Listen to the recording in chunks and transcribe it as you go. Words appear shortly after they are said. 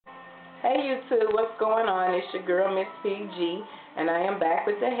Hey YouTube, what's going on? It's your girl Miss PG, and I am back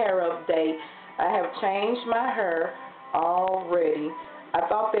with the hair update. I have changed my hair already. I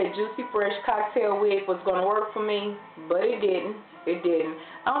thought that Juicy Fresh cocktail wig was going to work for me, but it didn't. It didn't.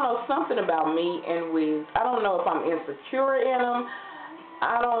 I don't know, something about me and wigs. I don't know if I'm insecure in them.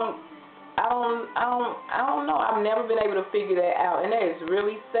 I don't know. I've never been able to figure that out, and that is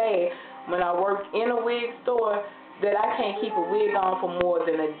really sad when I work in a wig store that I can't keep a wig on for more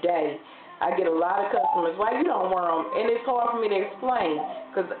than a day. I get a lot of customers, why you don't wear them? And it's hard for me to explain,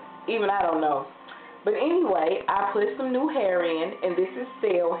 because even I don't know. But anyway, I put some new hair in, and this is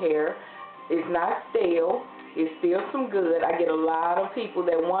stale hair. It's not stale. It's still some good. I get a lot of people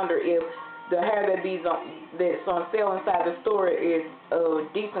that wonder if the hair that's on sale inside the store is of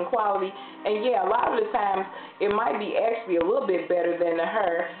decent quality. And yeah, a lot of the times it might be actually a little bit better than the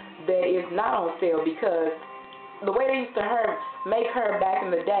hair that is not on sale, because the way they used to make hair back in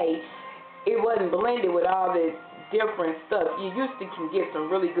the day, it wasn't blended with all the different stuff. You used to can get some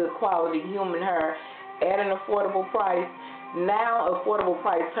really good quality human hair at an affordable price. Now affordable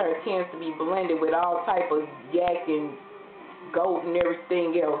price hair tends to be blended with all type of yak and goat and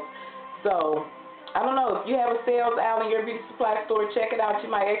everything else. So I don't know, if you have a sales out in your beauty supply store, check it out. You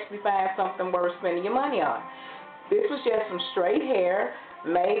might actually find something worth spending your money on. This was just some straight hair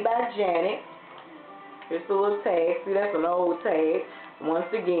made by Janet. Here's the little tag. See, that's an old tag, once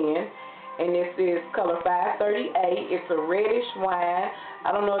again. And this is color 538. It's a reddish wine.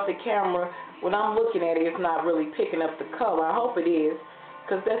 I don't know if the camera, when I'm looking at it, it's not really picking up the color. I hope it is,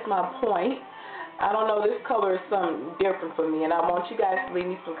 because that's my point. I don't know, this color is something different for me, and I want you guys to leave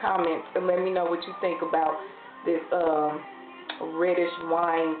me some comments and let me know what you think about this reddish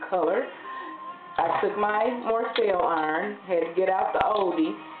wine color. I took my Morcell iron, had to get out the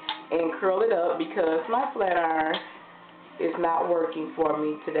oldie and curl it up because my flat iron is not working for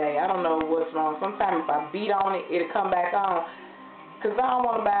me today. I don't know what's wrong. Sometimes if I beat on it, it'll come back on, because I don't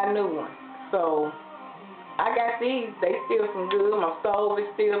want to buy a new one. So I got these. They still some good. My stove is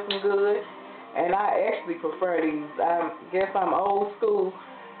still some good, and I actually prefer these. I guess I'm old school.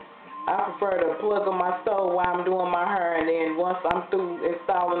 I prefer to plug on my stove while I'm doing my hair, and then once I'm through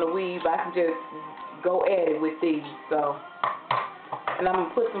installing the weave, I can just go at it with these. So. And I'm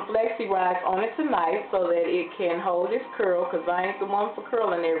going to put some flexi rods on it tonight so that it can hold its curl, because I ain't the one for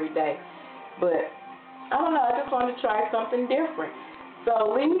curling every day. But, I don't know, I just wanted to try something different.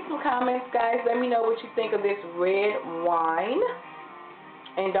 So, leave me some comments, guys. Let me know what you think of this red wine.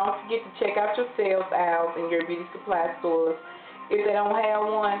 And don't forget to check out your sales aisles in your beauty supply stores. If they don't have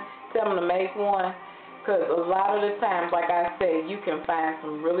one, tell them to make one. Because a lot of the times, like I said, you can find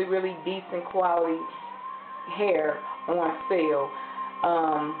some really, really decent quality hair on sale.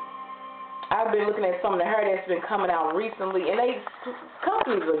 I've been looking at some of the hair that's been coming out recently, and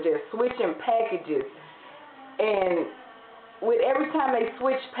companies are just switching packages, and with every time they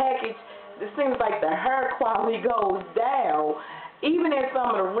switch package, it seems like the hair quality goes down, even in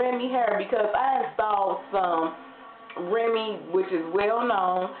some of the Remy hair, because I installed some Remy, which is well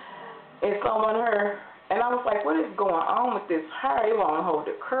known, in some of her, and I was like, what is going on with this hair? It won't hold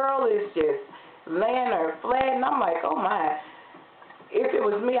the curl, it's just laying there flat, and I'm like, oh my. If it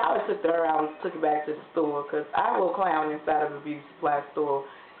was me, I would have took the hair out and took it back to the store, because I will clown inside of a beauty supply store.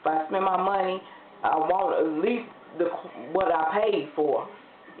 If I spend my money, I want at least what I paid for,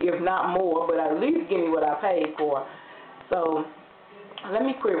 if not more, but at least give me what I paid for. So, let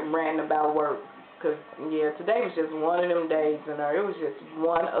me quit ranting about work, because, yeah, today was just one of them days, and it was just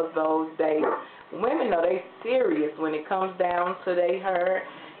one of those days. Women know they serious when it comes down to their hair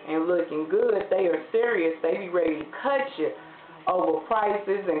and looking good. They are serious. They be ready to cut you over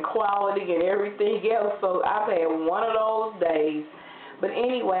prices and quality and everything else. So I've had one of those days. But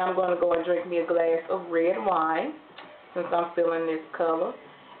anyway, I'm going to go and drink me a glass of red wine since I'm feeling this color.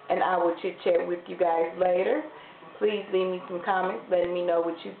 And I will chit chat with you guys later. Please leave me some comments letting me know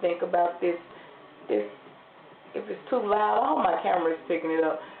what you think about this. If it's too loud, I hope my camera is picking it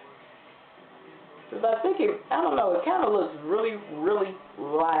up. Because I think I don't know, it kind of looks really, really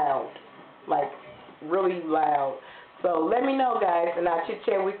loud. Like, really loud. So let me know, guys, and I'll chit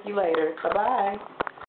chat with you later. Bye-bye.